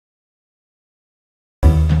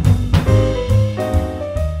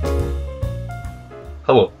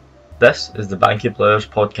Hello, this is the Bankie Blethers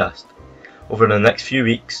podcast. Over the next few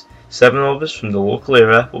weeks, 7 of us from the local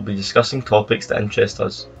area will be discussing topics that interest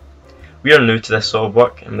us. We are new to this sort of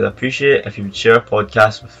work and would appreciate if you would share our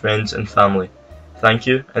podcast with friends and family. Thank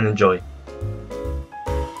you and enjoy.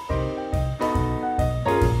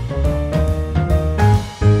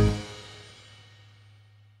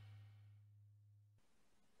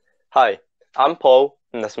 Hi, I'm Paul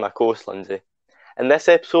and this is my co-host Lindsay. In this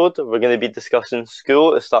episode, we're going to be discussing school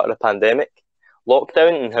at the start of the pandemic,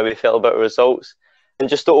 lockdown and how we felt about our results, and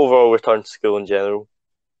just the overall return to school in general.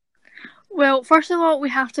 Well, first of all, we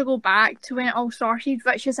have to go back to when it all started,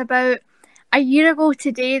 which is about a year ago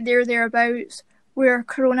today, thereabouts, where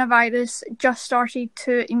coronavirus just started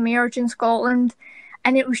to emerge in Scotland,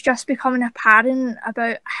 and it was just becoming apparent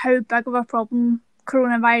about how big of a problem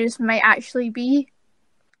coronavirus might actually be.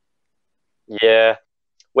 Yeah,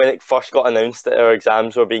 when it first got announced that our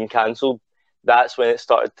exams were being cancelled, that's when it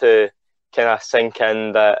started to kind of sink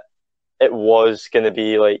in that it was going to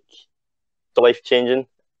be like life-changing.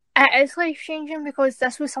 It is life-changing because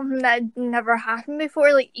this was something that had never happened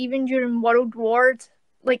before. Like, even during World Wars,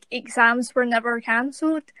 like, exams were never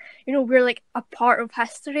cancelled. You know, we're like a part of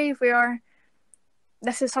history where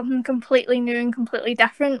this is something completely new and completely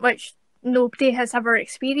different, which nobody has ever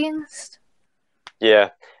experienced. Yeah,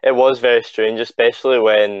 it was very strange, especially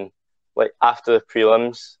when, like, after the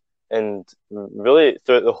prelims and really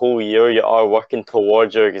throughout the whole year, you are working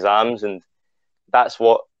towards your exams, and that's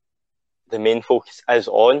what the main focus is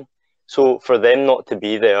on. So for them not to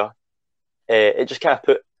be there, it just kind of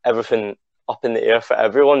put everything up in the air for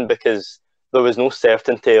everyone because there was no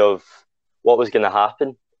certainty of what was going to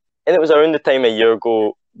happen. And it was around the time a year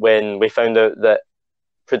ago when we found out that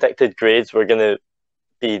predicted grades were going to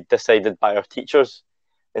be decided by our teachers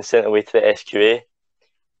and sent away to the SQA,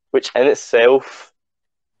 which in itself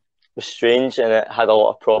was strange and it had a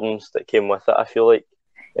lot of problems that came with it, I feel like.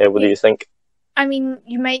 What do you think? I mean,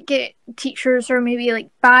 you might get teachers who are maybe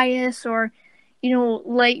like bias or, you know,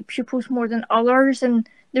 like pupils more than others, and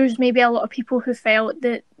there's maybe a lot of people who felt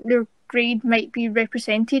that their grade might be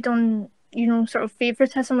represented on, you know, sort of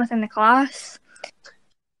favouritism within the class.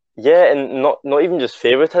 Yeah, and not even just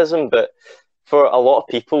favouritism, but for a lot of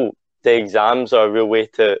people, the exams are a real way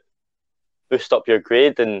to boost up your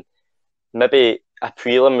grade, and maybe a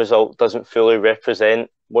prelim result doesn't fully represent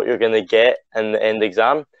what you're going to get in the end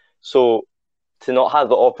exam. So to not have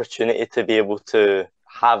the opportunity to be able to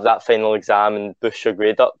have that final exam and boost your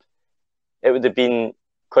grade up, it would have been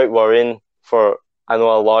quite worrying for, I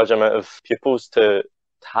know, a large amount of pupils to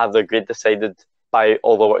have their grade decided by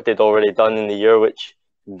all the work they'd already done in the year, which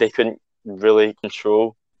they couldn't really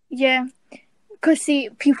control. Yeah, because see,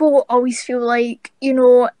 people always feel like, you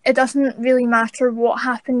know, it doesn't really matter what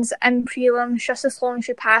happens in prelims, just as long as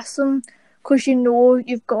you pass them, because you know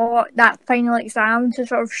you've got that final exam to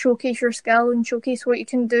sort of showcase your skill and showcase what you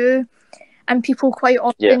can do. And people quite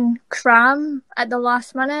often cram at the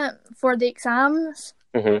last minute for the exams.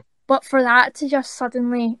 Mm-hmm. But for that to just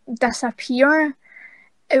suddenly disappear,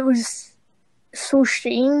 it was so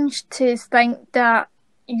strange to think that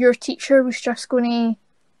your teacher was just going to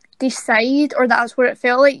decide, or that's what it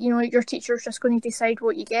felt like, you know, your teacher's just going to decide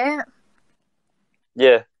what you get.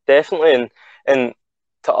 Yeah, definitely. And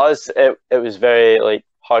to us, it was very like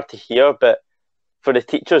hard to hear, but for the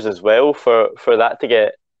teachers as well, for that to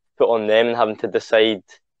get put on them and having to decide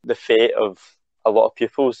the fate of a lot of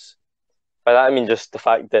pupils. By that I mean just the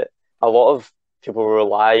fact that a lot of people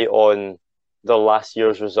rely on their last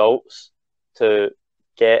year's results to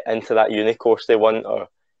get into that uni course they want or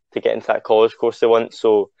to get into that college course they want.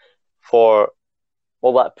 So for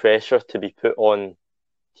all that pressure to be put on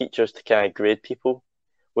teachers to kind of grade people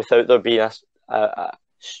without there being a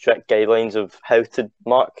strict guidelines of how to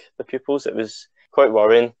mark the pupils, it was quite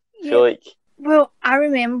worrying. I feel like. Well, I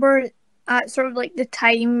remember at sort of like the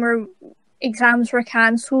time where exams were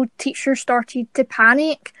cancelled, teachers started to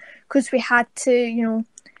panic because we had to, you know,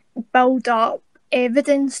 build up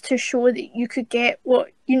evidence to show that you could get what,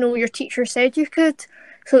 you know, your teacher said you could.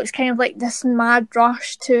 So it's kind of like this mad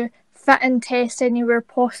rush to fit in tests anywhere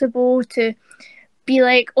possible, to be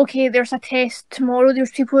like, okay, there's a test tomorrow. There's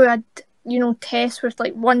people who had, you know, tests with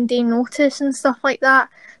like 1 day notice and stuff like that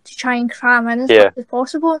to try and cram in as much as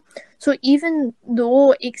possible. So even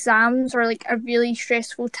though exams are like a really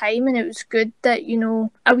stressful time, and it was good that, you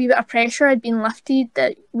know, a wee bit of pressure had been lifted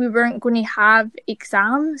that we weren't going to have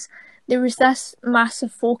exams, there was this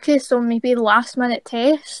massive focus on maybe last minute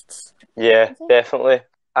tests. Yeah, definitely.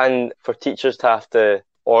 And for teachers to have to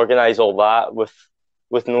organise all that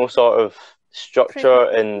with no sort of structure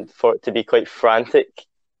and for it to be quite frantic.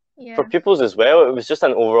 Yeah. For pupils as well, it was just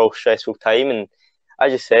an overall stressful time, and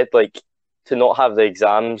as you said, like to not have the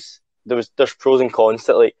exams, there's pros and cons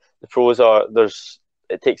to it. Like the pros are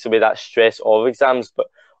it takes away that stress of exams, but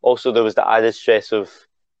also there was the added stress of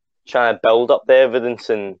trying to build up the evidence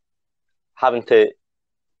and having to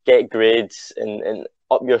get grades and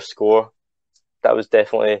up your score. That was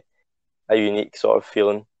definitely a unique sort of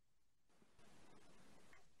feeling.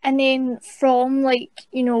 And then from like,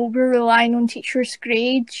 we're relying on teachers'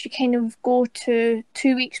 grades, you kind of go to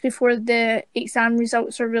 2 weeks before the exam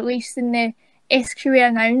results are released, and the SQA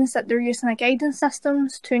announce that they're using a guidance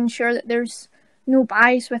systems to ensure that there's no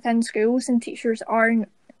bias within schools and teachers aren't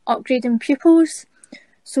upgrading pupils.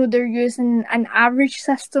 So they're using an average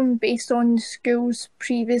system based on the school's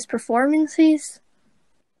previous performances.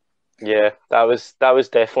 Yeah, that was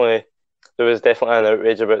definitely there was definitely an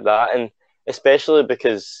outrage about that, and especially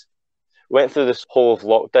because we went through this whole of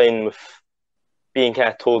lockdown with being kind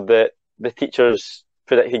of told that the teachers'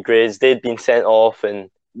 predicted grades they'd been sent off and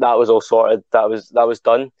that was all sorted. That was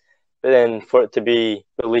done. But then for it to be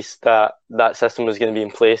released that that system was going to be in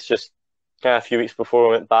place just kind of a few weeks before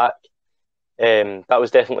we went back, that was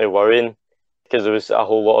definitely worrying because there was a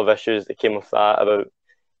whole lot of issues that came with that about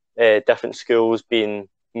different schools being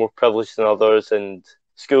more privileged than others and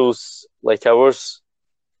schools like ours,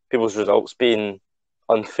 people's results being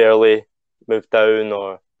unfairly moved down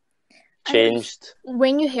or changed.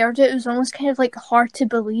 When you heard it, it was almost kind of like hard to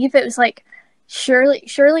believe. It was like,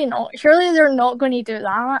 surely not. Surely they're not going to do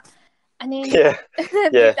that. And then Yeah, they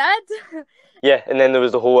yeah, did. yeah. And then there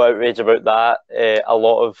was the whole outrage about that. A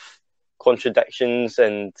lot of contradictions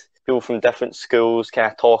and people from different schools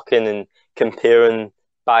kind of talking and comparing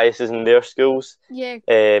biases in their schools. Yeah,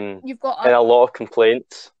 you've got and a lot of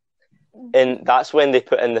complaints. And that's when they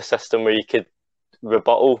put in the system where you could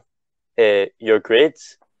rebuttal your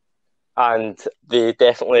grades. And they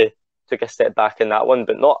definitely took a step back in that one,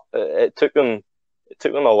 but not. It took them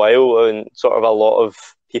a while, and sort of a lot of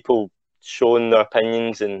people showing their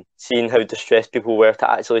opinions and seeing how distressed people were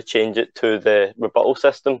to actually change it to the rebuttal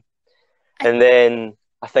system. And then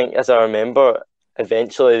I think, as I remember,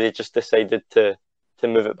 eventually they just decided to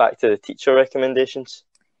move it back to the teacher recommendations.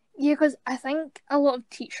 Yeah, because I think a lot of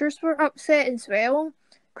teachers were upset as well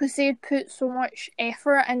because they'd put so much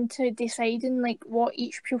effort into deciding like what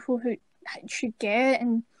each pupil should get,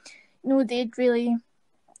 and they'd really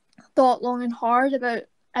thought long and hard about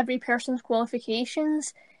every person's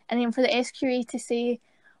qualifications, and then for the SQA to say,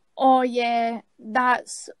 "Oh yeah,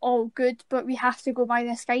 that's all good, but we have to go by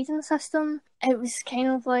this guidance system," it was kind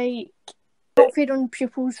of like not fair on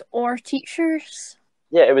pupils or teachers.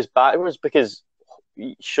 Yeah, it was backwards because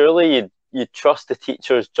surely you'd trust the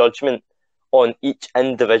teacher's judgment on each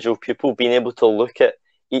individual pupil, being able to look at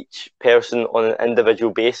each person on an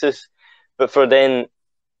individual basis. But for then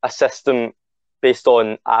a system based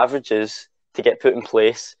on averages to get put in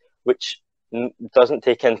place, which doesn't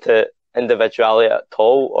take into individuality at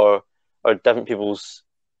all or different people's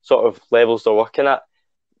sort of levels they're working at,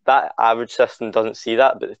 that average system doesn't see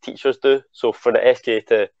that, but the teachers do. So for the SKA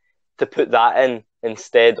to put that in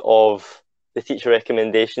instead of the teacher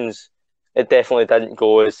recommendations, it definitely didn't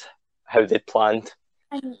go as how they'd planned.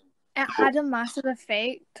 And it had a massive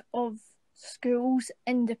effect of schools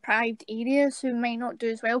in deprived areas who might not do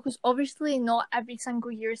as well, because obviously not every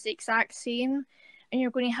single year is the exact same, and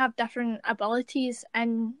you're going to have different abilities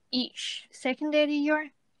in each secondary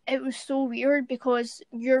year. It was so weird because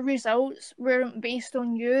your results weren't based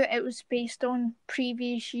on you, it was based on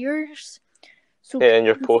previous years. So yeah, in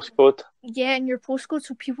your postcode. Yeah, in your postcode.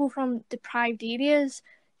 So people from deprived areas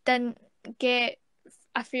didn't get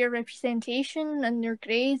a fair representation in their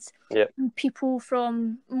grades. Yep. And people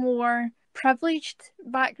from more privileged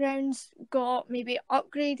backgrounds got maybe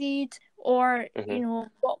upgraded or,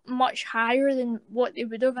 got much higher than what they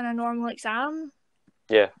would have in a normal exam.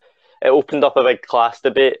 Yeah. It opened up a big class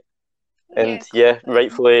debate. And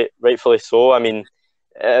rightfully so. I mean,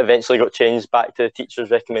 it eventually got changed back to the teachers'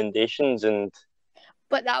 recommendations,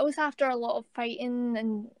 but that was after a lot of fighting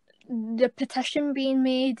and the petition being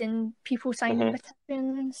made and people signing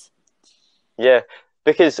petitions. Yeah,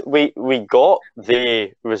 because we got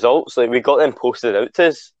the results, like we got them posted out to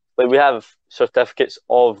us. Like we have certificates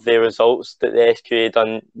of the results that the SQA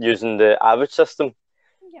done using the average system.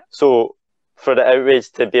 Yeah. So for the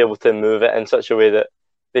outrage to be able to move it in such a way that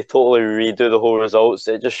they totally redo the whole results,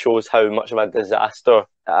 it just shows how much of a disaster it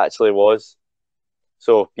actually was.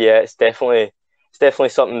 So yeah, it's definitely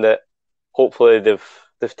something that hopefully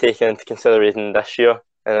they've taken into consideration this year,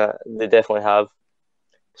 and they definitely have.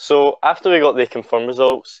 So after we got the confirmed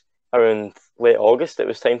results around late August, it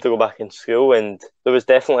was time to go back in school, and there was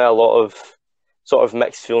definitely a lot of sort of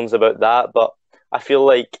mixed feelings about that. But I feel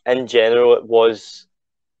like in general it was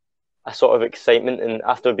a sort of excitement. And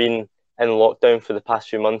after being in lockdown for the past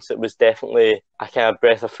few months, it was definitely a kind of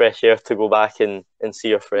breath of fresh air to go back and see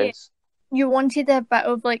your Yeah. friends. You wanted a bit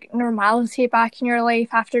of like normality back in your life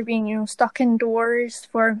after being, stuck indoors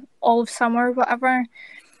for all of summer, whatever.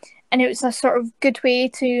 And it was a sort of good way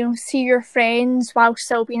to see your friends while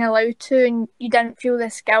still being allowed to, and you didn't feel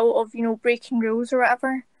this guilt of, breaking rules or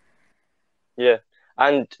whatever. Yeah,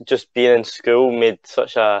 and just being in school made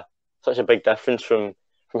such a big difference from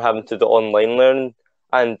having to do online learning.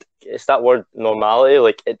 And it's that word normality.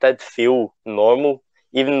 Like it did feel normal,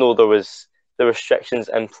 even though there was the restrictions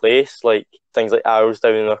in place, like things like hours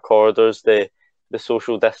down in our corridors, the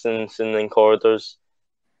social distancing in corridors.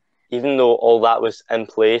 Even though all that was in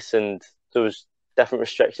place and there was different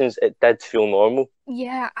restrictions, it did feel normal.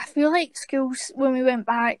 Yeah, I feel like schools, when we went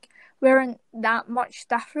back, weren't that much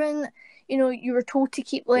different. You were told to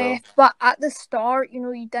keep No. left, but at the start, you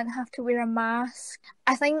didn't have to wear a mask.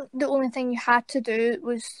 I think the only thing you had to do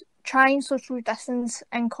was try and social distance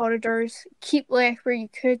in corridors, keep left where you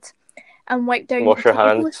could, and wipe down Wash your your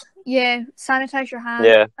hands. tables. Yeah, sanitize your hands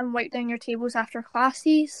Yeah. and wipe down your tables after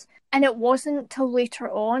classes. And it wasn't till later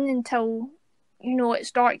on until, it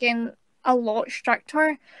started getting a lot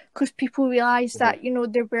stricter because people realised Mhm.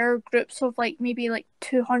 that, there were groups of like maybe like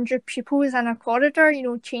 200 pupils in a corridor,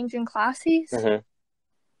 changing classes. Mhm.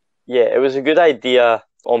 Yeah, it was a good idea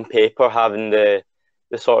on paper having the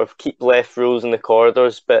sort of keep left rules in the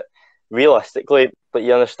corridors, but realistically, but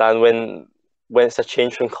you understand when it's a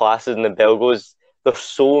change from classes and the bell goes, there's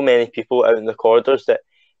so many people out in the corridors that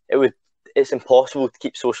it's impossible to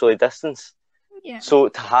keep socially distanced. Yeah. So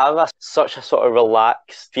to have such a sort of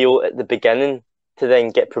relaxed feel at the beginning to then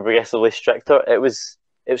get progressively stricter, it was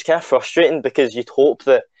kind of frustrating because you'd hope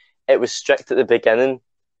that it was strict at the beginning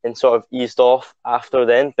and sort of eased off after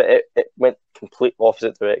then, but it went complete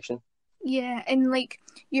opposite direction. Yeah, and like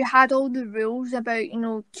you had all the rules about,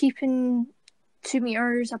 keeping 2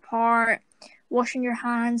 meters apart, washing your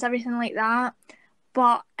hands, everything like that.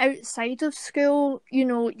 But outside of school, you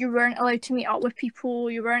weren't allowed to meet up with people,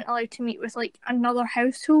 you weren't allowed to meet with like another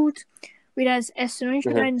household. Whereas as soon as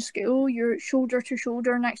you're Hmm. in school, you're shoulder to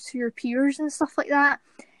shoulder next to your peers and stuff like that.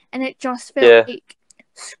 And it just felt Yeah. like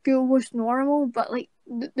school was normal, but like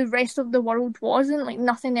the rest of the world wasn't. Like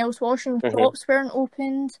nothing else was, and Hmm. shops weren't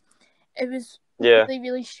opened. It was Yeah. really,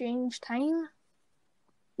 really strange time.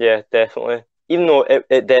 Yeah, definitely. Even though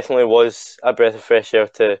it definitely was a breath of fresh air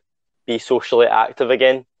to be socially active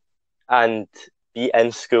again and be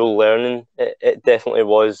in school learning, it definitely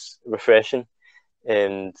was refreshing.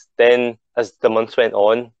 And then as the months went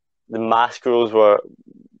on, the mask rules were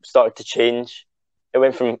started to change. It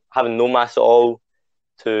went from having no mask at all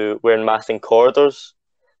to wearing masks in corridors.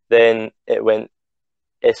 Then it went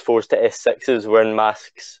S4s to S6s wearing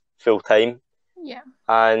masks full time. Yeah.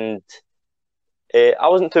 And I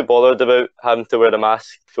wasn't too bothered about having to wear a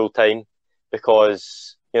mask full time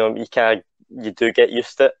because you do get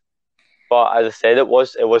used to it. But as I said, it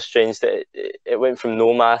was strange that it went from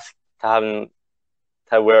no mask to having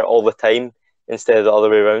to wear it all the time instead of the other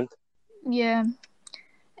way around. Yeah.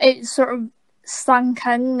 It sort of sunk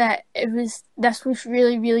in that this was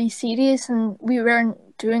really, really serious and we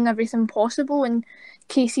weren't doing everything possible and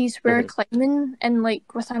cases were Hmm. climbing and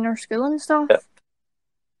like within our school and Yeah, stuff.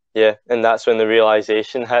 yeah, and that's when the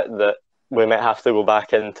realization hit that we might have to go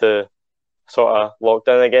back into sort of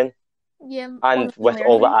lockdown again. Yeah, And online with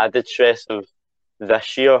all the learning. added stress of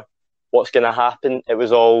this year, what's going to happen? It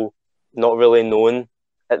was all not really known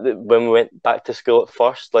when we went back to school at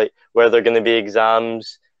first, like where there going to be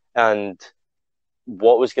exams and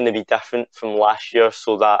what was going to be different from last year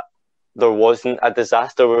so that there wasn't a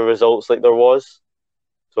disaster with results like there was.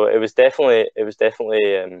 So it was definitely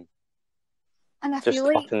And I feel just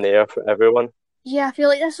up like, in the air for everyone. yeah, I feel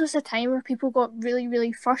like this was a time where people got really,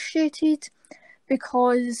 really frustrated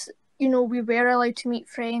because we were allowed to meet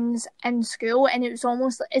friends in school and it was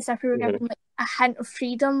almost as if we were Hmm. given like a hint of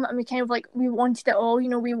freedom and we kind of like we wanted it all.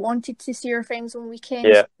 We wanted to see our friends on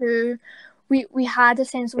weekends Yeah. too. We had a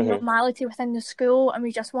sense of Hmm. normality within the school and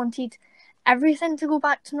we just wanted everything to go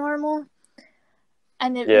back to normal.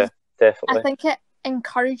 And it was, Yeah, I definitely. think it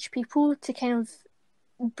encouraged people to kind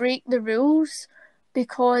of break the rules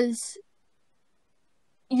because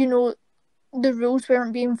you know the rules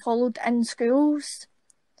weren't being followed in schools.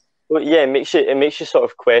 Well, yeah, it makes you sort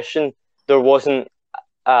of question. There wasn't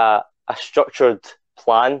a structured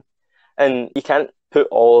plan, and you can't put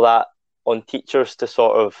all that on teachers to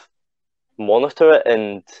sort of monitor it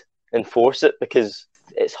and enforce it because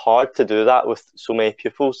it's hard to do that with so many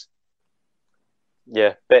pupils.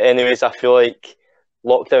 Yeah, but anyways, I feel like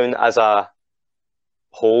lockdown as a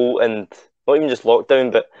whole and not even just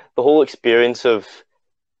lockdown, but the whole experience of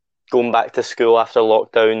going back to school after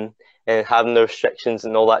lockdown and having the restrictions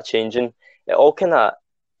and all that changing, it all kind of,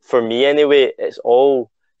 for me anyway, it's all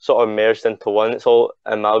sort of merged into one. It's all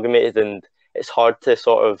amalgamated, and it's hard to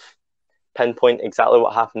sort of pinpoint exactly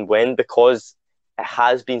what happened when, because it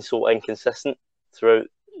has been so inconsistent throughout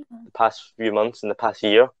the past few months and the past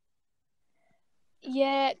year.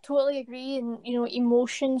 Yeah, totally agree. And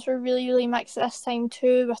emotions were really, really mixed this time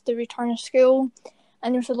too with the return of school.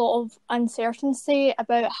 And there's a lot of uncertainty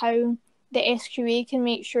about how the SQA can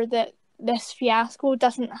make sure that this fiasco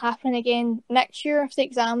doesn't happen again next year if the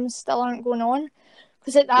exams still aren't going on.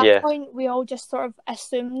 Because at that point, we all just sort of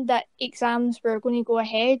assumed that exams were going to go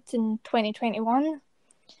ahead in 2021.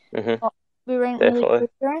 But we weren't really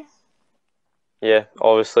sure. Yeah,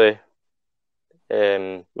 obviously,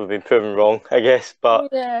 we've been proven wrong, I guess.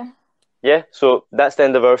 But yeah, so that's the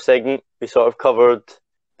end of our segment. We sort of covered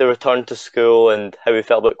the return to school and how we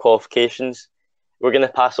felt about qualifications. We're going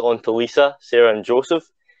to pass it on to Lisa, Sarah, and Joseph.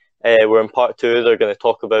 We're in part 2. They're going to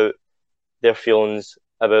talk about their feelings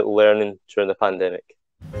about learning during the pandemic.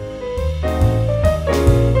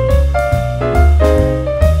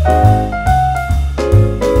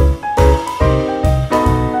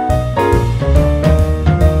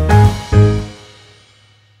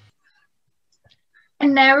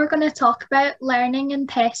 And now we're going to talk about learning and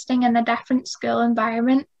testing in a different school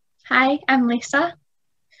environment. Hi, I'm Lisa.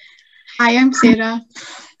 Hi, I'm Sarah.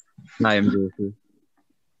 Hi, I'm Joseph.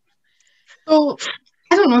 So,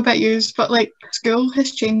 I don't know about you, but like school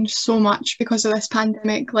has changed so much because of this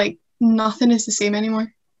pandemic. Like nothing is the same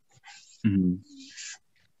anymore. Mm-hmm.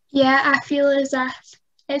 Yeah, I feel as if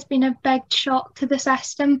it's been a big shock to the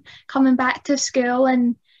system coming back to school,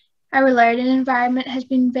 and our learning environment has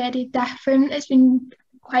been very different. It's been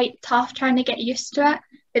quite tough trying to get used to it.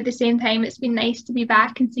 At the same time, it's been nice to be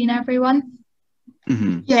back and seeing everyone.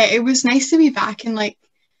 Mm-hmm. Yeah, it was nice to be back, and like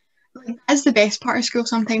that's the best part of school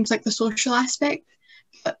sometimes, like the social aspect.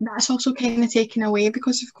 But that's also kind of taken away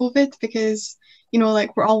because of COVID, because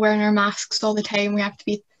like we're all wearing our masks all the time. We have to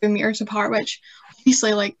be 2 meters apart, which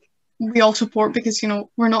obviously like we all support, because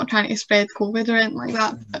we're not trying to spread COVID or anything like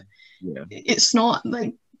that. But it's not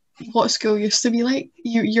like what school used to be like.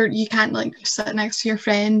 You can't like just sit next to your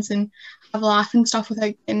friends and have a laugh and stuff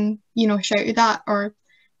without getting shouted at or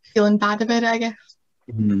feeling bad about it, I guess.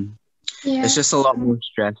 Mm-hmm. Yeah. It's just a lot more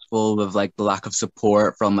stressful with like the lack of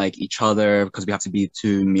support from like each other, because we have to be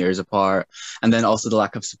 2 meters apart, and then also the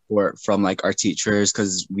lack of support from like our teachers,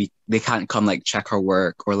 because they can't come like check our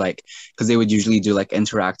work, or like because they would usually do like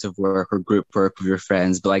interactive work or group work with your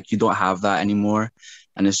friends, but like you don't have that anymore,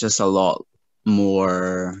 and it's just a lot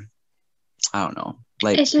more, I don't know,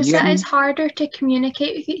 like it's just that it's harder to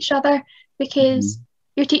communicate with each other, because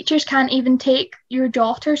your teachers can't even take your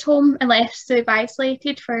daughters home unless they've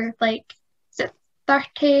isolated for like, is it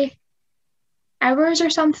 30 hours or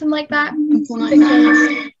something like that?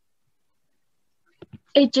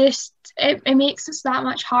 Because it makes it that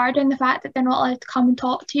much harder, and the fact that they're not allowed to come and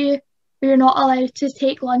talk to you, or you're not allowed to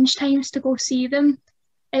take lunch times to go see them.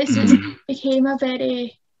 It's became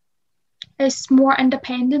it's more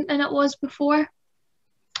independent than it was before.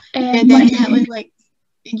 Yeah, definitely. Like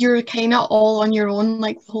you're kind of all on your own,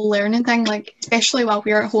 like the whole learning thing, like especially while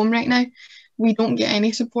we're at home right now, we don't get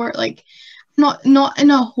any support, like not in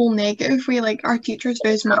a whole negative way. Like our teachers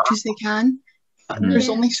do as much as they can, but there's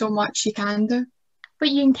only so much you can do. But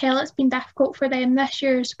you can tell it's been difficult for them this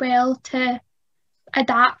year as well to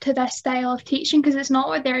adapt to this style of teaching, because it's not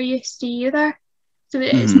what they're used to either. So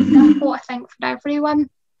it's been difficult, I think, for everyone.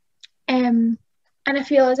 And I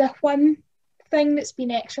feel as if one thing that's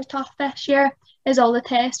been extra tough this year is all the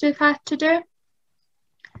tests we've had to do.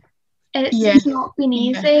 It's not been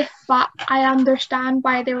easy, but I understand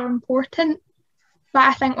why they were important. But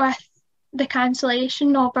I think with the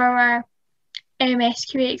cancellation of our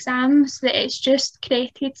SQA exams, that it's just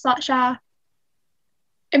created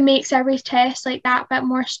it makes every test like that bit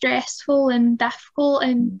more stressful and difficult,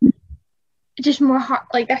 and just more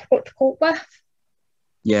difficult to cope with.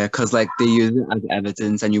 Yeah, because like they use it as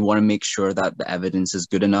evidence, and you want to make sure that the evidence is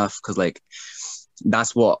good enough, because like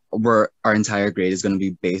that's what our entire grade is going to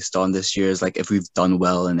be based on this year, is like if we've done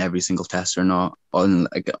well in every single test or not, on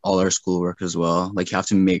like all our schoolwork as well. Like you have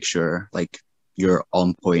to make sure like you're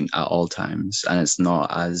on point at all times, and it's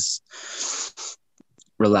not as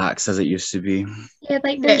relaxed as it used to be. Yeah,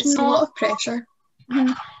 like there's a lot of pressure.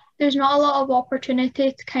 There's not a lot of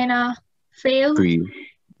opportunity to kind of fail. Breathe.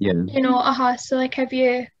 Yeah. So like if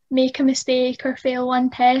you make a mistake or fail one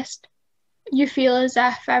test, you feel as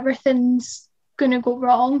if everything's going to go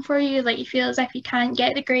wrong for you. Like you feel as if you can't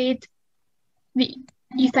get the grade that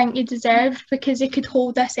you think you deserve, because they could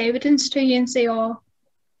hold this evidence to you and say, oh,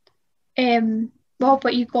 well,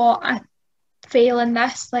 but you got a fail in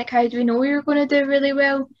this, like how do we know you're going to do really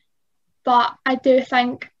well? But I do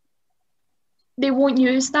think they won't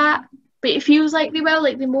use that, but it feels like they will,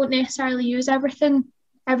 like they won't necessarily use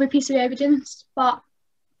every piece of evidence, but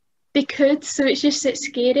they could, so it's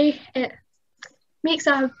scary. It makes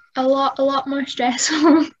it a lot more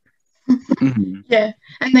stressful. Yeah,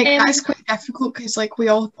 and like that's quite difficult because like we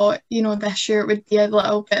all thought, you know, this year it would be a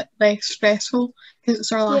little bit less stressful because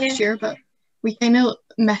it's our last year, but we kind of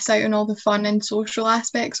miss out on all the fun and social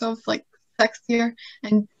aspects of like sixth year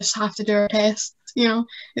and just have to do our tests. You know,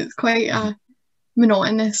 it's quite a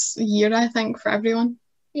monotonous year, I think, for everyone.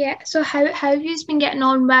 Yeah. So how have you been getting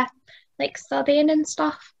on with like studying and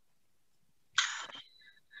stuff?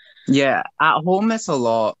 Yeah, at home it's a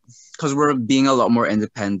lot because we're being a lot more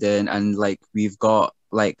independent, and like we've got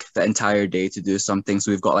like the entire day to do something,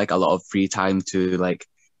 so we've got like a lot of free time to like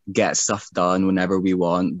get stuff done whenever we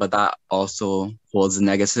want. But that also holds a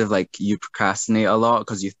negative, like you procrastinate a lot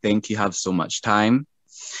because you think you have so much time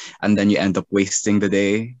and then you end up wasting the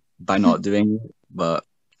day by not doing it. But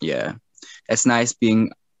yeah, it's nice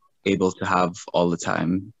being able to have all the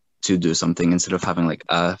time to do something instead of having like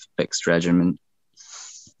a fixed regimen.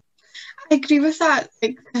 I agree with that,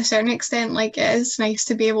 like to a certain extent. Like it is nice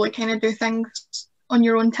to be able to kind of do things on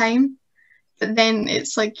your own time, but then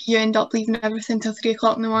it's like you end up leaving everything till 3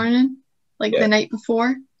 o'clock in the morning, like the night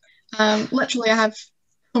before. Literally I have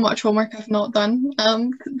so much homework I've not done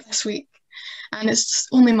this week, and it's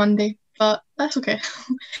only Monday, but that's okay.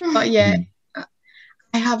 But yeah,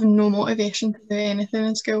 I have no motivation to do anything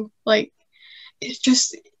in school. Like it's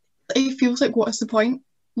just, it feels like what's the point?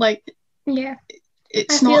 Like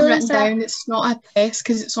it's not written down, it's not a test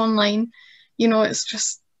because it's online, you know, it's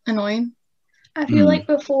just annoying. I feel like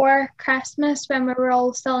before Christmas, when we were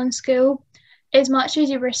all still in school, as much as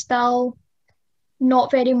you were still not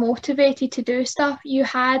very motivated to do stuff, you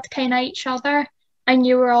had kind of each other and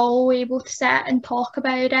you were all able to sit and talk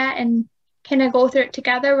about it and kind of go through it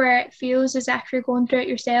together, where it feels as if you're going through it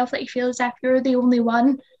yourself, like you feel as if you're the only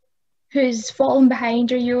one who's fallen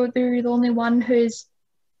behind, or you're the only one who's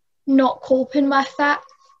not coping with that.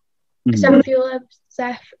 So I feel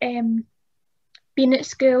as if being at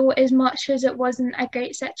school, as much as it wasn't a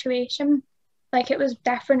great situation, like it was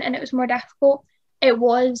different and it was more difficult, it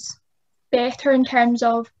was better in terms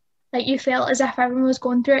of like you felt as if everyone was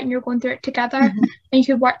going through it and you're going through it together, and you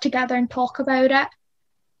could work together and talk about it,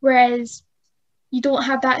 whereas you don't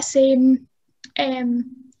have that same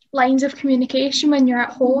lines of communication when you're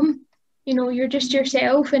at home. You know, you're just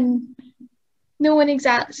yourself and no one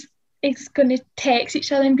exactly is going to text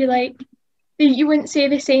each other and be like, you wouldn't say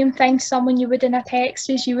the same thing to someone you would in a text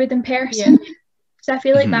as you would in person. So I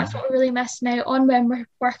feel like that's what we're really missing out on when we're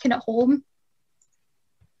working at home.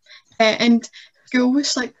 And school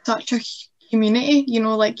was like such a community, you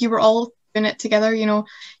know, like you were all doing it together, you know,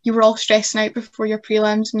 you were all stressing out before your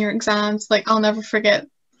prelims and your exams. Like I'll never forget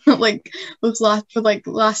like those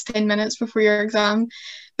last 10 minutes before your exam.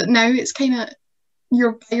 But now it's kind of,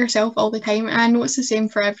 you're by yourself all the time, and I know it's the same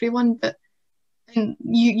for everyone, but and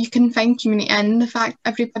you can find community in the fact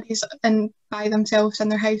everybody's in by themselves in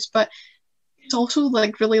their house, but it's also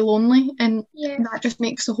like really lonely, and that just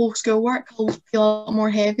makes the whole schoolwork feel a lot more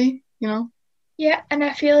heavy, you know. Yeah, and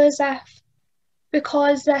I feel as if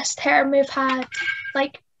because this term we've had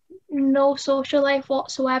like no social life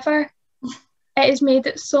whatsoever, it has made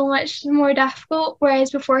it so much more difficult,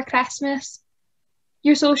 whereas before Christmas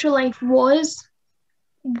your social life was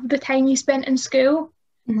the time you spent in school.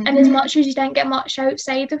 And as much as you didn't get much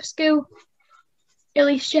outside of school, at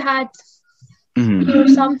least you had you know,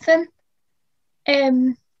 something.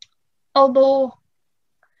 Although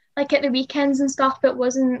like at the weekends and stuff, it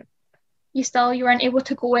wasn't, you weren't able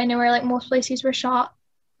to go anywhere, like most places were shut,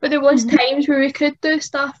 but there was times where we could do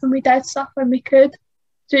stuff and we did stuff when we could,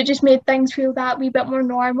 so it just made things feel that wee bit more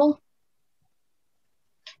normal.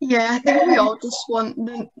 Yeah, I think we all just want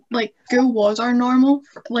like school was our normal,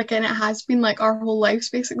 like, and it has been like our whole lives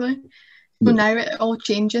basically. So now it all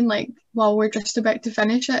changing, like while we're just about to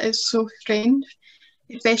finish it, is so strange.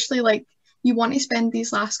 Especially like you want to spend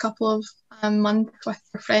these last couple of months with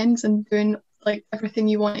your friends and doing like everything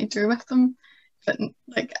you want to do with them, but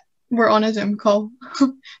like we're on a Zoom call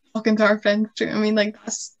talking to our friends. Do you know what I mean? Like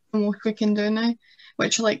that's the most we can do now.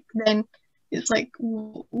 Which like then it's like,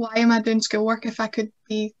 why am I doing schoolwork if I could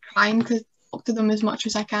be trying to talk to them as much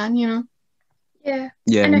as I can, you know? Yeah.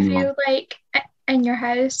 And I feel like in your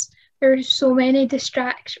house there's so many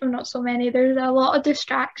distractions, well not so many, there's a lot of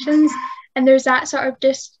distractions, and there's that sort of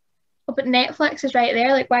just oh, but Netflix is right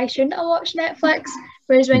there, like why shouldn't I watch Netflix?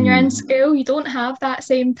 Whereas when you're in school, you don't have that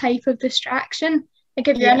same type of distraction. Like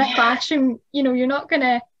if you're in a classroom, you know, you're not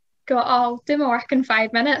gonna go, oh, I'll do my work in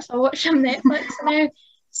 5 minutes, I'll watch some Netflix now.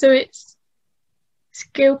 So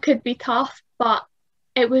school could be tough, but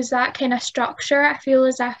it was that kind of structure, I feel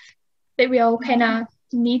as if, that we all kind of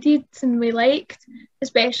needed and we liked,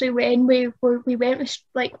 especially when we went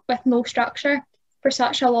with no structure for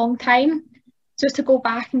such a long time. So to go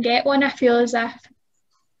back and get one, I feel as if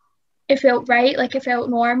it felt right, like it felt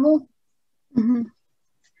normal.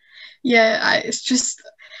 Yeah, it's just,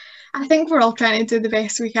 I think we're all trying to do the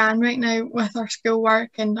best we can right now with our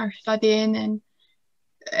schoolwork and our studying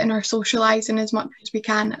and our socialising as much as we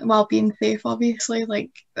can while being safe, obviously.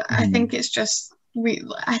 Like, I think it's just,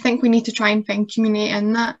 I think we need to try and find community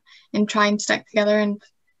in that and try and stick together and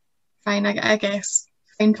find, I guess,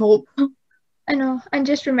 find hope. I know, and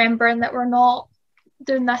just remembering that we're not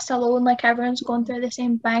doing this alone, like everyone's going through the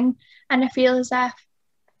same thing. And I feel as if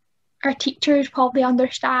our teachers probably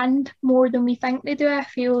understand more than we think they do. I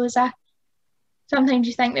feel as if sometimes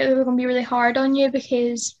you think that they're going to be really hard on you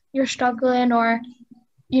because you're struggling or,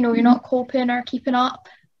 you know, you're not coping or keeping up.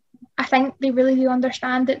 I think they really do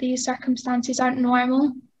understand that these circumstances aren't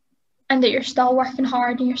normal and that you're still working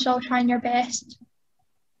hard and you're still trying your best.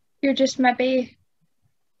 You're just maybe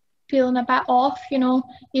feeling a bit off, you know.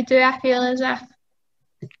 You do, I feel as if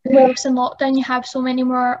whilst in lockdown you have so many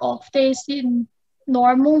more off days than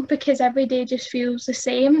normal because every day just feels the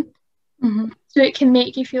same. So it can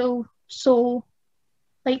make you feel so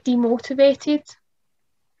like demotivated.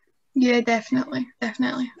 Yeah, definitely.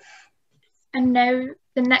 And now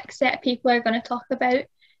the next set of people are going to talk about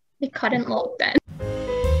the current lockdown.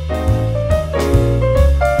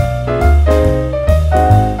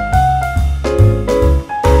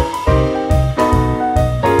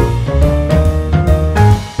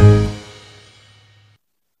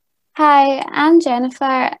 Hi, I'm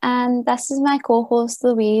Jennifer and this is my co-host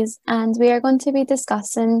Louise, and we are going to be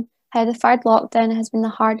discussing how the third lockdown has been the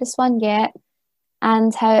hardest one yet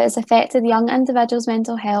and how it has affected young individuals'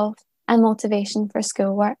 mental health and motivation for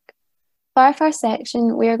schoolwork. For our first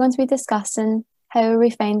section, we are going to be discussing how we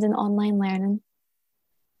find in online learning.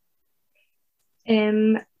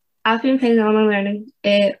 I've been finding online learning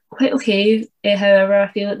quite okay. However,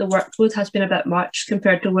 I feel like the workload has been a bit much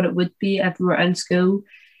compared to what it would be if we were in school.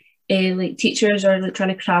 Like teachers are like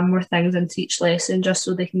trying to cram more things into each lesson just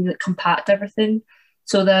so they can like compact everything,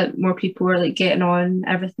 so that more people are like getting on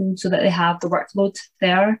everything so that they have the workload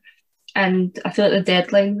there. And I feel like the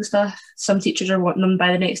deadlines and stuff, some teachers are wanting them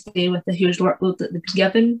by the next day with the huge workload that they've been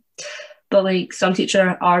given. But like some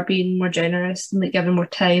teachers are being more generous and like giving more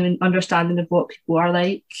time and understanding of what people are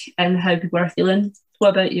like and how people are feeling.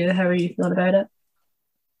 What about you? How are you feeling about it?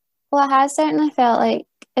 Well, it has certainly felt like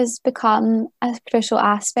it's become a crucial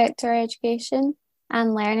aspect to our education,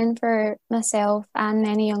 and learning for myself and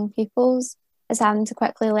many young peoples is having to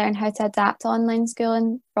quickly learn how to adapt to online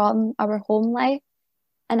schooling from our home life.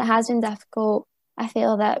 And it has been difficult. I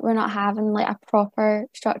feel that we're not having like a proper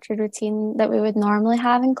structured routine that we would normally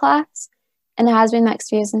have in class. And there has been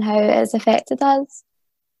mixed views on how it has affected us,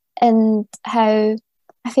 and how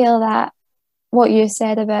I feel that what you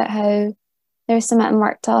said about how there's submitting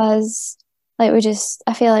work to us, like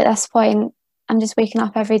I feel like at this point I'm just waking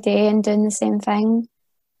up every day and doing the same thing,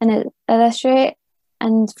 and at this rate,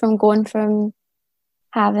 and from going from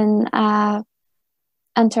having a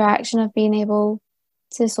interaction of being able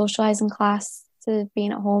to socialise in class to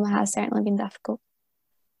being at home, it has certainly been difficult.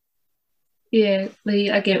 Yeah,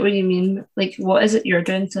 like I get what you mean. Like, what is it you're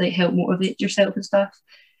doing to like help motivate yourself and stuff?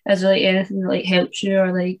 Is there like anything that like helps you,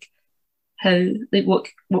 or like how, like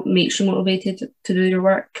what makes you motivated to do your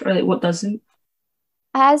work, or like what doesn't?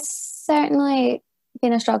 It has certainly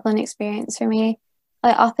been a struggling experience for me,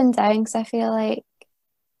 like up and down, because I feel like,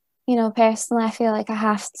 you know, personally, I feel like I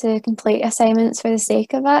have to complete assignments for the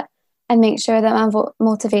sake of it and make sure that my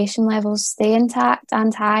motivation levels stay intact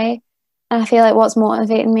and high. And I feel like what's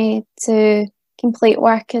motivating me to complete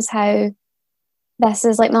work is how this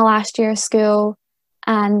is like my last year of school,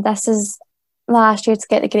 and this is the last year to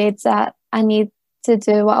get the grades that I need to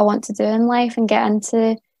do what I want to do in life and get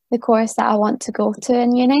into the course that I want to go to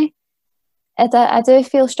in uni. I do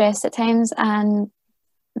feel stressed at times, and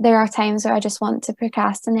there are times where I just want to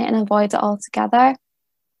procrastinate and avoid it altogether.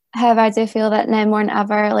 However, I do feel that now more than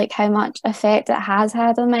ever, like how much effect it has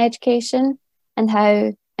had on my education and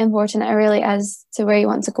how important it really is to where you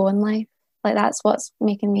want to go in life. Like that's what's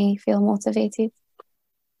making me feel motivated.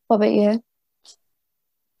 What about you?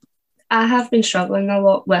 I have been struggling a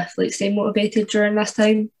lot with like staying motivated during this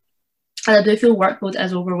time, and I do feel workload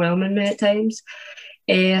is overwhelming me at times.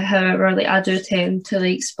 However, like I do tend to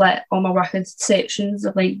like split all my work into sections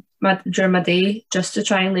of like during my day, just to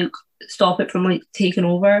try and like stop it from like taking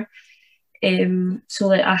over. So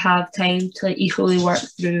like I have time to like equally work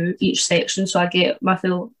through each section, so it gets my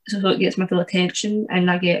full attention and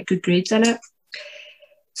I get good grades in it.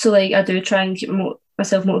 So like I do try and keep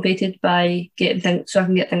myself motivated by getting things, so I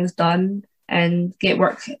can get things done and get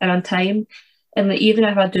work in on time. And like even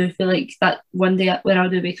if I do feel like that one day when I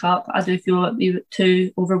do wake up, I do feel a bit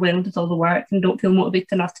too overwhelmed with all the work and don't feel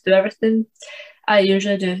motivated enough to do everything, I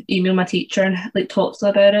usually do email my teacher and like talk to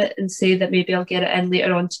them about it and say that maybe I'll get it in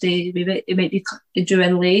later on today. Maybe it might be due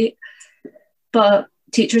in late. But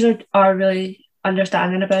teachers are really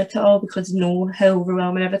understanding about it all because they know how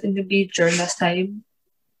overwhelming everything can be during this time.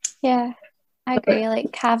 Yeah, I agree.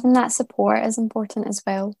 Like having that support is important as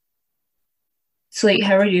well. So like,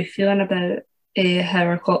 how are you feeling about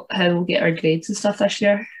how we'll get our grades and stuff this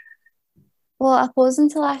year? Well, I suppose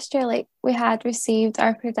until last year, like we had received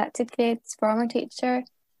our predicted grades from our teacher,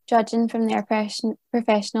 judging from their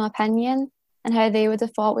professional opinion and how they would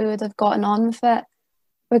have thought we would have gotten on with it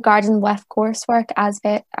regarding with coursework as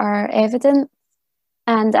are evident.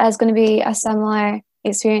 And it's going to be a similar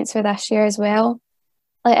experience for this year as well.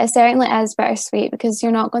 Like it certainly is bittersweet because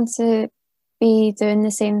you're not going to be doing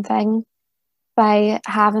the same thing by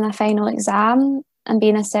having a final exam and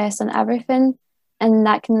being assessed on everything. And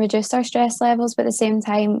that can reduce our stress levels. But at the same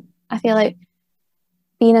time, I feel like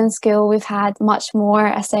being in school, we've had much more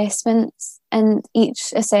assessments and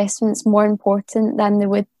each assessment's more important than they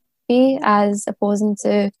would be as opposing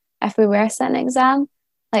to if we were sitting an exam.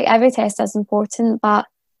 Like every test is important, but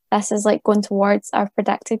this is like going towards our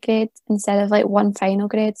predicted grade instead of like one final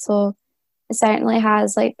grade. So it certainly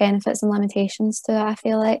has like benefits and limitations to it, I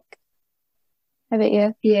feel like. How about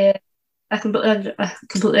you? Yeah. I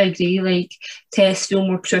completely agree. Like tests feel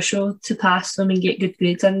more crucial to pass them and get good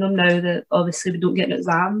grades in them now that obviously we don't get an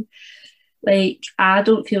exam. Like I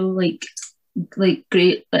don't feel like a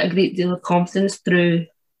great deal of confidence through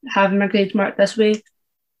having my grades marked this way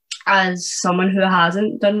as someone who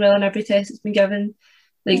hasn't done well in every test that's been given,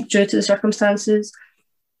 like due to the circumstances.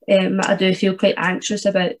 I do feel quite anxious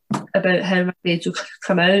about how my grades will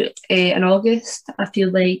come out in August. I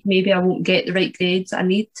feel like maybe I won't get the right grades I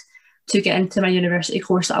need to get into my university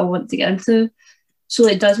course that I want to get into. So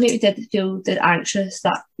it does make me feel anxious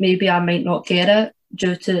that maybe I might not get it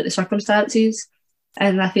due to the circumstances.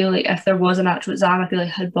 And I feel like if there was an actual exam, I feel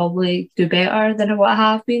like I'd probably do better than what I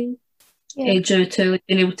have been. Due to like,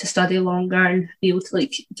 being able to study longer and be able to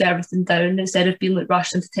like get everything down instead of being like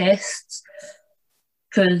rushed into tests.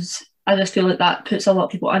 Because I just feel like that puts a lot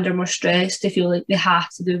of people under more stress to feel like they have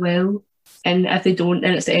to do well, and if they don't,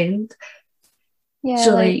 then it's the end. Yeah.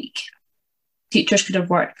 So like teachers could have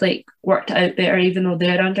worked it out better, even though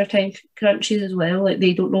they're under time crunches as well. Like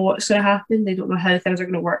they don't know what's going to happen. They don't know how things are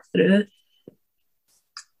going to work through.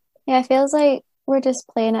 Yeah, it feels like we're just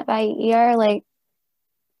playing it by ear. Like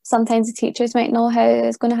sometimes the teachers might know how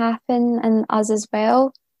it's going to happen and us as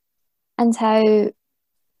well, and how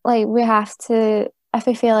like we have to, if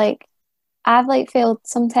we feel like I've like failed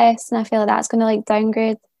some tests and I feel like that's going to like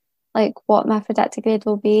downgrade like what my predicted grade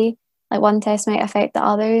will be, like one test might affect the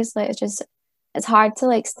others. Like it's hard to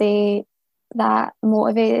like stay that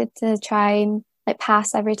motivated to try and like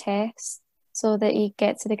pass every test so that you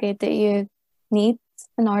get to the grade that you need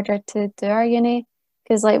in order to do our uni,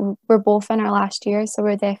 because like we're both in our last year, so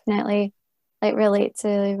we're definitely like relate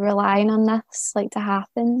to relying on this like to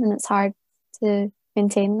happen, and it's hard to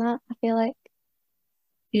maintain that, I feel like.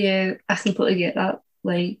 Yeah, I completely get that.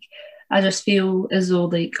 Like I just feel as though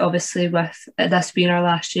like obviously with this being our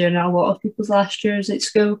last year and a lot of people's last years at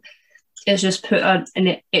school, it's just put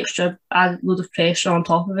an extra load of pressure on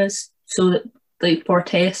top of us, so that like for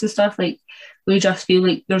tests and stuff, like we just feel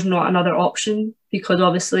like there's not another option, because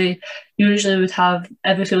obviously usually we'd have,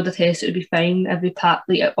 if we failed the test it would be fine, if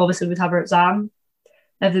we obviously we'd have our exam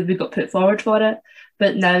if we got put forward for it,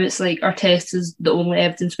 but now it's like our test is the only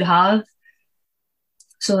evidence we have.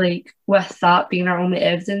 So like with that being our only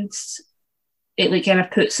evidence, it like kind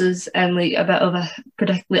of puts us in like a bit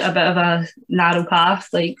of a narrow path.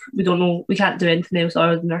 Like we don't know, we can't do anything else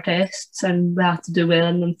other than our tests, and we have to do well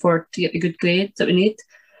in them to get the good grades that we need.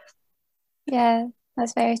 Yeah,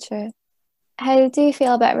 that's very true. How do you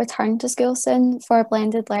feel about return to school soon for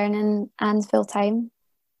blended learning and full time?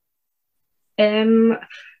 Being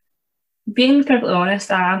perfectly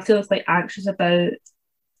honest, I am feeling quite anxious about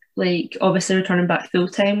like obviously returning back full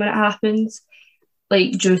time when it happens.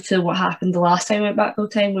 Like due to what happened the last time I went back full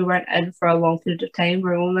time, we weren't in for a long period of time. We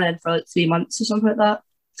were only in for like 3 months or something like that.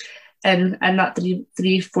 And in that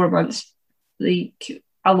 4 months, like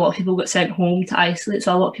a lot of people got sent home to isolate,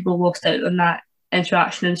 so a lot of people lost out on that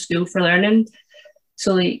interaction in school for learning.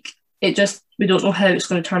 So like we don't know how it's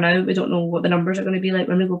going to turn out. We don't know what the numbers are going to be like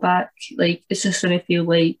when we go back. Like it's just going to feel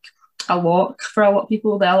like a lock for a lot of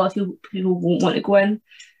people, that a lot of people won't want to go in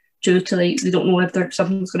due to like they don't know if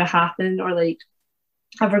something's going to happen, or like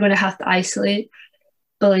if we're going to have to isolate.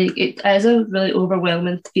 But like it is a really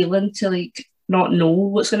overwhelming feeling to like not know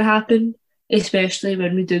what's going to happen, especially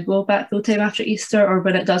when we do go back full time after Easter, or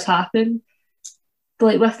when it does happen. But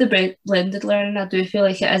like with the blended learning, I do feel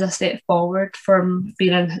like it is a step forward from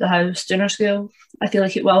being in the house during our school. I feel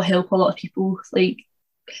like it will help a lot of people like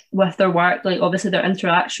with their work, like obviously their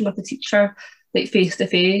interaction with the teacher, like face to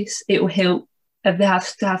face. It will help if they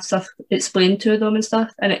have to have stuff explained to them and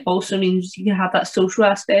stuff. And it also means you can have that social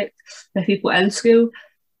aspect with people in school,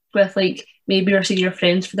 with like maybe you're seeing your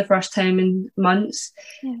friends for the first time in months.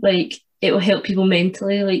 Yeah. Like it will help people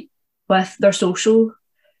mentally, like with their social,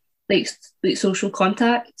 like social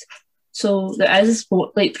contact. So there is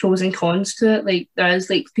both like pros and cons to it. Like there is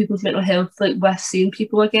like people's mental health, like with seeing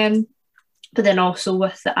people again, but then also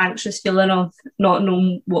with the anxious feeling of not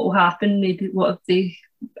knowing what will happen. Maybe what if they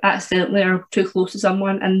accidentally are too close to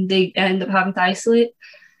someone and they end up having to isolate.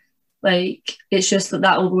 Like it's just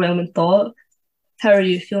that overwhelming thought. How are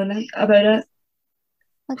you feeling about it?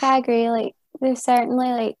 Like I agree, like there's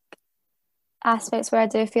certainly like aspects where I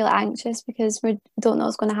do feel anxious because we don't know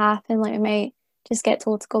what's going to happen. Like we might just get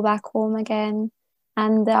told to go back home again,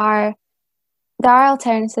 and there are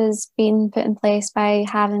alternatives being put in place by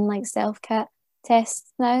having like self-kit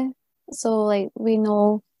tests now. So like we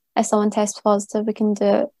know if someone tests positive, we can do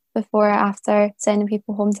it before or after sending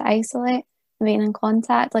people home to isolate and being in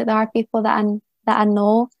contact. Like there are people that I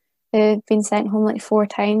know who've been sent home like 4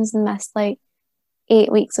 times and missed like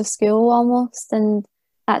 8 weeks of school almost, and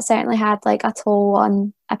that certainly had like a toll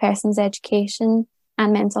on a person's education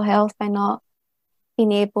and mental health by not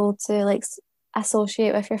being able to like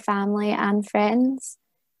associate with your family and friends.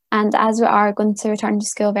 And as we are going to return to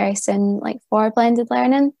school very soon, like for blended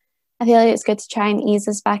learning, I feel like it's good to try and ease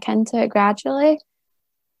us back into it gradually.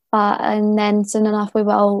 And then soon enough we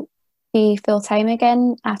will be full time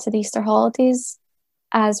again after the Easter holidays,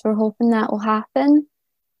 as we're hoping that will happen.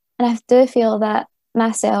 And I do feel that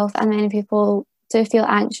myself and many people do feel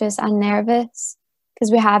anxious and nervous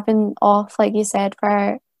because we have been off, like you said,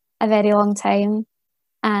 for a very long time.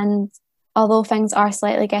 And although things are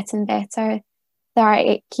slightly getting better, there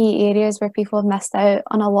are key areas where people have missed out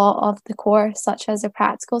on a lot of the course, such as the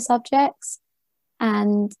practical subjects,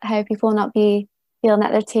 and how people will not be feeling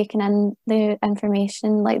that they're taking in the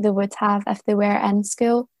information like they would have if they were in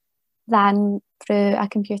school than through a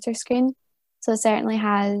computer screen. So it certainly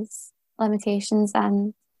has limitations,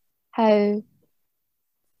 and how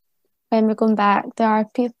when we're going back, there are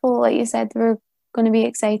people, like you said, who are going to be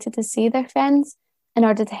excited to see their friends in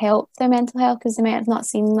order to help their mental health because they might have not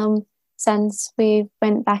seen them since we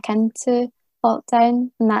went back into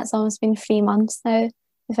lockdown, and that's almost been 3 months now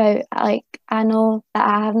without, like, I know that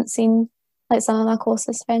I haven't seen like some of my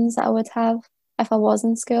closest friends that I would have if I was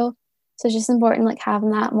in school. So it's just important like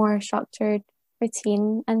having that more structured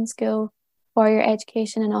routine in school for your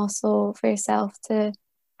education and also for yourself to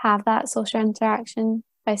have that social interaction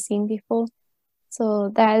by seeing people.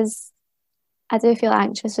 So I do feel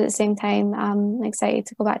anxious, but at the same time I'm excited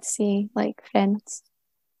to go back to see like friends.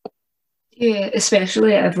 Yeah,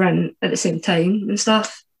 especially everyone at the same time and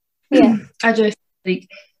stuff. Yeah. I do feel like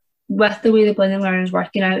with the way the blended learning is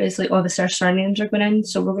working out, is like obviously our surnames are going in,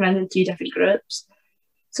 so we're going in 3 different groups.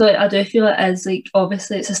 So like, I do feel it is like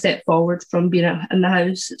obviously it's a step forward from being in the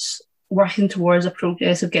house. It's working towards a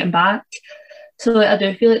progress of getting back. So like, I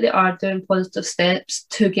do feel like they are doing positive steps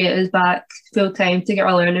to get us back full time, to get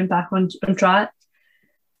our learning back on track.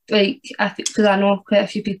 Like because I know quite a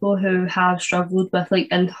few people who have struggled with like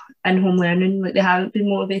in-home learning, like they haven't been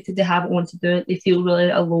motivated, they haven't wanted to do it, they feel really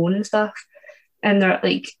alone and stuff, and they're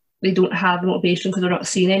like they don't have the motivation because they're not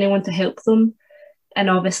seeing anyone to help them. And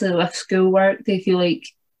obviously with schoolwork, they feel like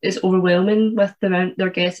it's overwhelming with the amount they're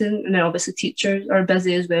getting, and then obviously teachers are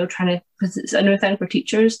busy as well trying to, because it's a new thing for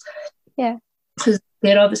teachers. Yeah, because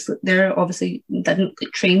they're obviously didn't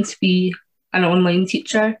like, train to be an online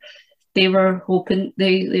teacher. They were hoping,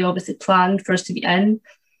 they obviously planned for us to be in,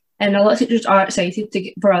 and a lot of teachers are excited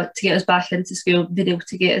to get us back into school, being able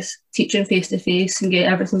to get us teaching face to face and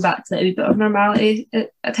get everything back to a wee bit of normality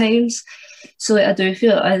at times. So like, I do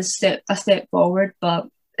feel it is a step forward, but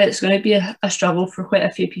it's going to be a struggle for quite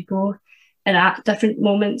a few people, and at different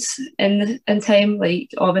moments in time. Like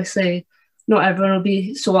obviously, not everyone will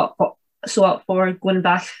be so up for going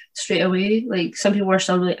back straight away. Like some people are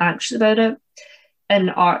still really anxious about it and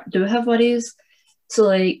do have worries. So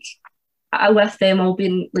like with them all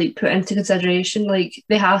being like put into consideration, like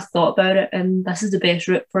they have thought about it and this is the best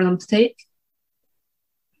route for them to take.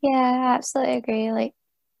 Yeah, I absolutely agree. Like,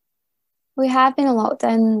 we have been in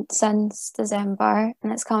lockdown since December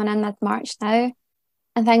and it's coming in mid-March now,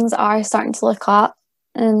 and things are starting to look up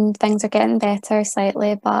and things are getting better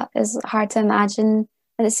slightly, but it's hard to imagine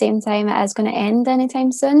at the same time it is going to end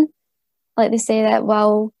anytime soon. Like they say that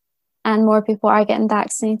and more people are getting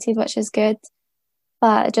vaccinated, which is good,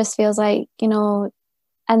 but it just feels like, you know,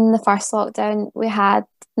 in the first lockdown we had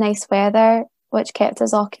nice weather which kept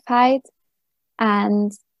us occupied,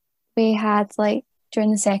 and we had like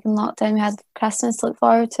during the second lockdown we had Christmas to look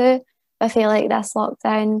forward to. But I feel like this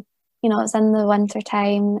lockdown, you know, it's in the winter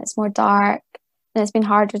time, it's more dark and it's been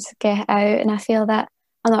harder to get out, and I feel that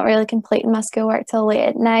I'm not really completing my schoolwork till late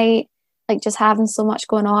at night, like just having so much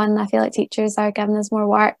going on. I feel like teachers are giving us more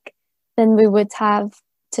work than we would have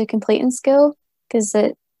to complete in school, because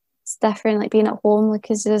it's different like being at home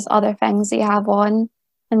because there's other things that you have on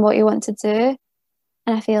and what you want to do.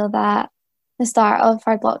 And I feel that the start of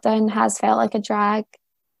third lockdown has felt like a drag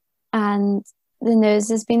and the news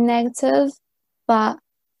has been negative, but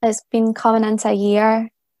it's been coming into a year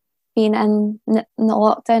being in the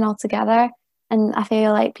lockdown altogether, and I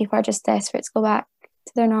feel like people are just desperate to go back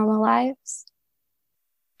to their normal lives.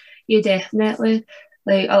 Yeah, definitely.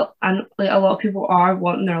 Like, and like a lot of people are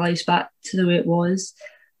wanting their lives back to the way it was.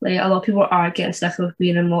 Like a lot of people are getting sick of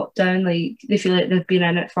being in lockdown. Like they feel like they've been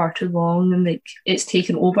in it far too long and like it's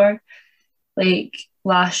taken over. Like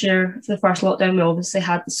last year, for the first lockdown, we obviously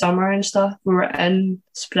had the summer and stuff. We were in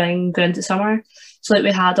spring, going into summer. So like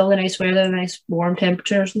we had all the nice weather, nice warm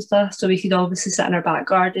temperatures and stuff. So we could obviously sit in our back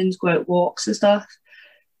gardens, go out walks and stuff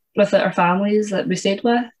with like, our families that we stayed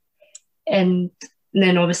with. And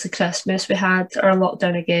then obviously Christmas, we had our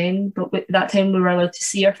lockdown again. But that time we were allowed to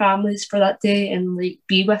see our families for that day and like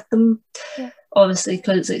be with them. Yeah. Obviously,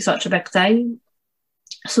 because it's like such a big thing.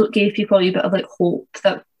 So it gave people a bit of like hope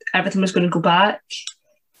that everything was going to go back.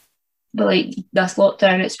 But like this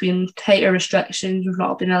lockdown, it's been tighter restrictions. We've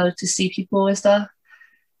not been allowed to see people and stuff.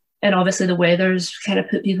 And obviously the weather's kind of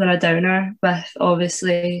put people in a downer with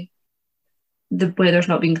obviously the weather's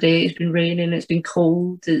not been great. It's been raining, it's been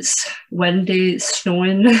cold, it's windy, it's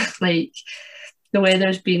snowing. Like the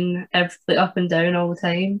weather's been up and down all the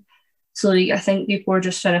time. So like, I think people are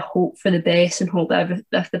just trying to hope for the best and hope that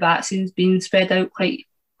if the vaccine's being spread out quite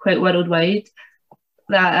worldwide,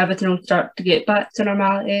 that everything will start to get back to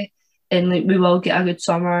normality, and like we will get a good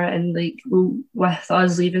summer, and like with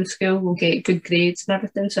us leaving school we'll get good grades and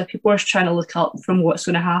everything. So people are trying to look up from what's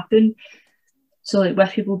going to happen. So like with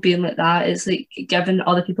people being like that, it's like giving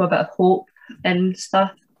other people a bit of hope and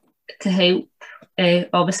stuff to help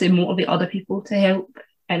obviously motivate other people to help,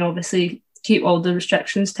 and obviously keep all the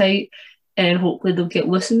restrictions tight, and hopefully they'll get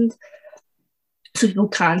loosened so people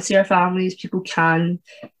can see our families, people can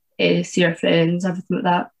see our friends, everything like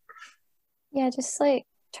that. Yeah, just like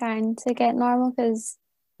trying to get normal, because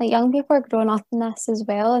like young people are growing up in this as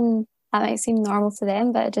well, and that might seem normal to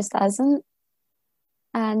them, but it just isn't.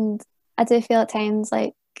 And I do feel at times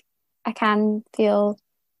like I can feel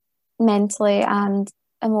mentally and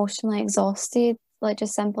emotionally exhausted, like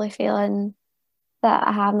just simply feeling that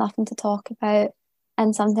I have nothing to talk about,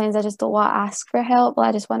 and sometimes I just don't want to ask for help, but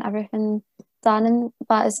I just want everything done.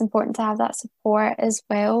 But it's important to have that support as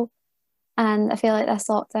well, and I feel like this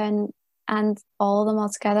lockdown and all of them all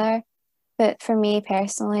together, but for me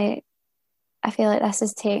personally, I feel like this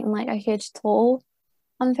is taking like a huge toll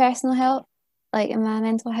on personal health, like in my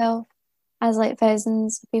mental health, as like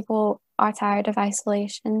thousands of people are tired of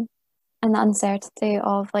isolation and the uncertainty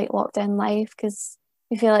of like lockdown life, because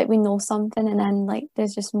we feel like we know something and then like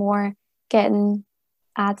there's just more getting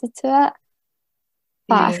added to it.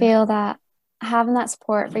 But Yeah. I feel that having that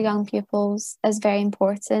support for young pupils is very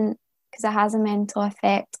important, because it has a mental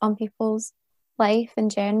effect on people's life in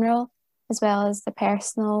general, as well as their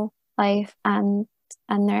personal life and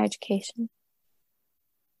their education.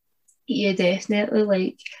 Yeah, definitely.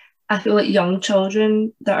 Like I feel like young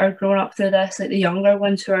children that are growing up through this, like the younger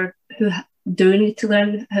ones who do need to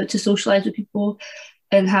learn how to socialise with people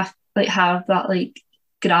and have that like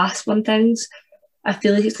grasp on things, I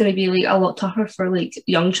feel like it's going to be like a lot tougher for like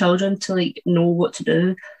young children to like know what to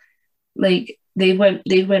do. Like they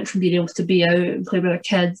went from being able to be out and play with their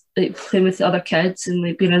kids, like playing with the other kids and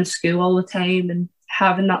like being in school all the time and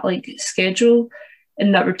having that like schedule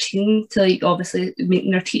and that routine to like obviously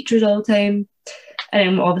meeting their teachers all the time.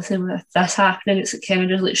 And obviously with this happening, it's like kind of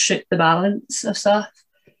just like shoot the balance of stuff.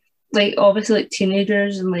 Like obviously like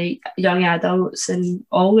teenagers and like young adults and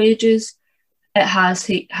all ages, it has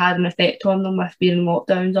had an effect on them with being in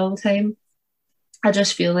lockdowns all the time. I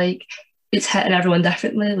just feel like it's hitting everyone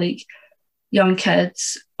differently. Like young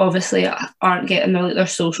kids obviously aren't getting their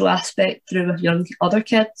social aspect through with young other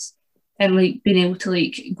kids, and like being able to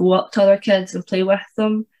like go up to other kids and play with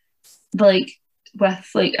them. But like with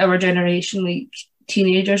like our generation, like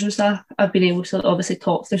teenagers and stuff, I've been able to obviously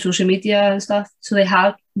talk through social media and stuff, so they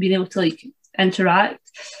have been able to like interact,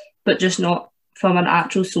 but just not from an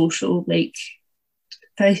actual social like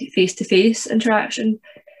face-to-face interaction,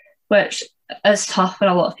 which is tough for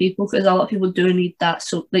a lot of people, because a lot of people do need that,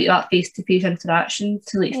 so like that face-to-face interaction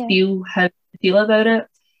to like feel how they feel about it.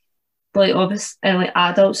 But like obviously, and like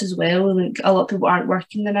adults as well, like a lot of people aren't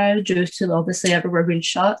working now due to obviously everywhere being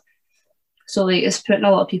shut, so like it's putting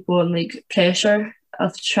a lot of people in like pressure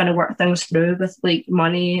of trying to work things through with like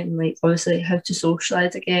money, and like obviously how to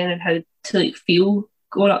socialize again and how to like feel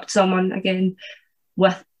going up to someone again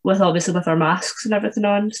with obviously with our masks and everything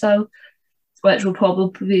on. So which will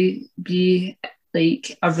probably be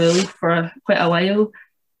like a rule for quite a while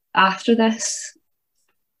after this.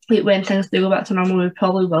 Like when things do go back to normal, we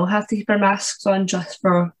probably will have to keep our masks on just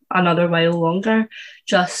for another while longer,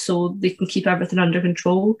 just so they can keep everything under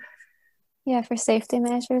control. Yeah, for safety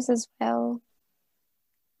measures as well.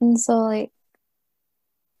 And so like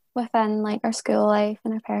within like our school life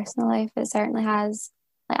and our personal life, it certainly has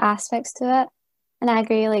like aspects to it. And I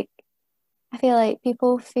agree, like I feel like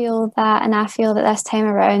people feel that, and I feel that this time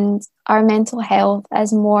around our mental health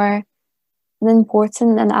is more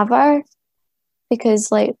important than ever,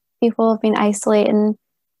 because like people have been isolating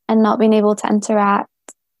and not being able to interact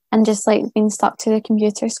and just like being stuck to the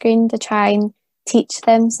computer screen to try and teach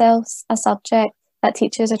themselves a subject that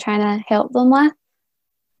teachers are trying to help them with.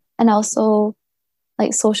 And also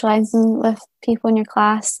like socializing with people in your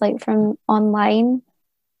class like from online.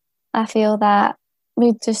 I feel that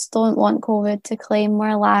we just don't want COVID to claim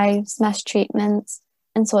more lives, mistreatments,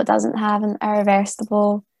 and so it doesn't have an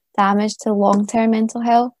irreversible damage to long-term mental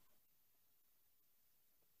health.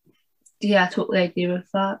 Yeah, I totally agree with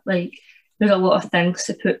that. Like there's a lot of things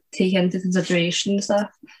to take into consideration and stuff.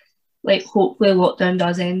 Like hopefully lockdown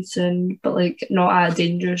does end soon, but like not at a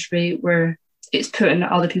dangerous rate where it's putting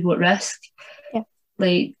other people at risk. Yeah.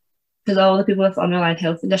 Like because all the people with underlying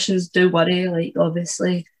health conditions do worry, like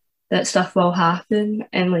obviously that stuff will happen,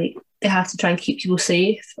 and like they have to try and keep people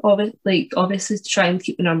safe of it, like obviously to try and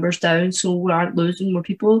keep the numbers down so we aren't losing more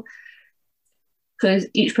people, because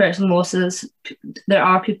each person losses, there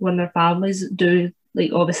are people in their families that do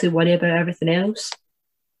like obviously worry about everything else.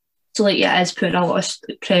 So like yeah, it's putting a lot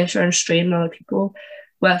of pressure and strain on other people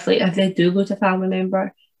with like if they do lose a family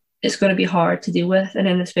member, it's going to be hard to deal with, and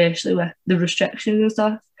then especially with the restrictions and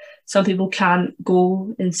stuff, some people can't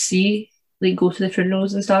go and see, like go to the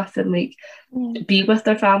funerals and stuff and like be with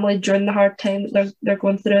their family during the hard time that they're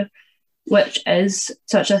going through, which is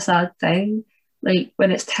such a sad thing. Like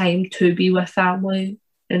when it's time to be with family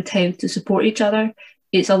and time to support each other,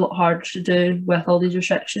 it's a lot harder to do with all these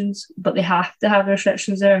restrictions, but they have to have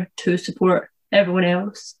restrictions there to support everyone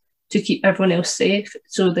else, to keep everyone else safe.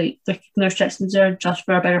 So they're keeping the restrictions there just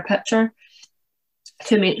for a bigger picture,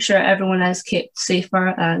 to make sure everyone is kept safer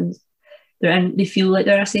and they feel like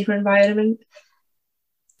they're in a safer environment.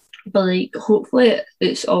 But like hopefully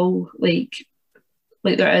it's all like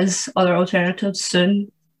there is other alternatives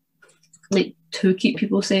soon, like to keep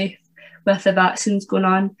people safe with the vaccines going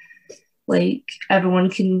on. Like everyone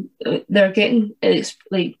can, they're getting, it's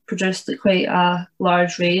like produced at quite a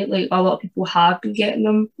large rate. Like a lot of people have been getting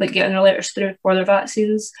them, like getting their letters through for their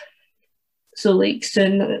vaccines. So like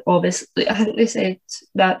soon, obviously, I think they said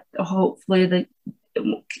that hopefully like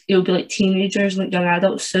it'll be like teenagers and like young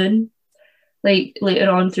adults soon, like later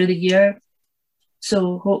on through the year.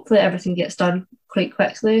 So hopefully everything gets done quite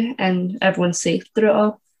quickly and everyone's safe through it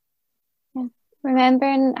all. Yeah.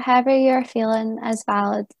 Remembering however you're feeling is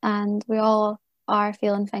valid, and we all are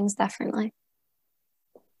feeling things differently.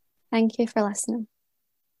 Thank you for listening.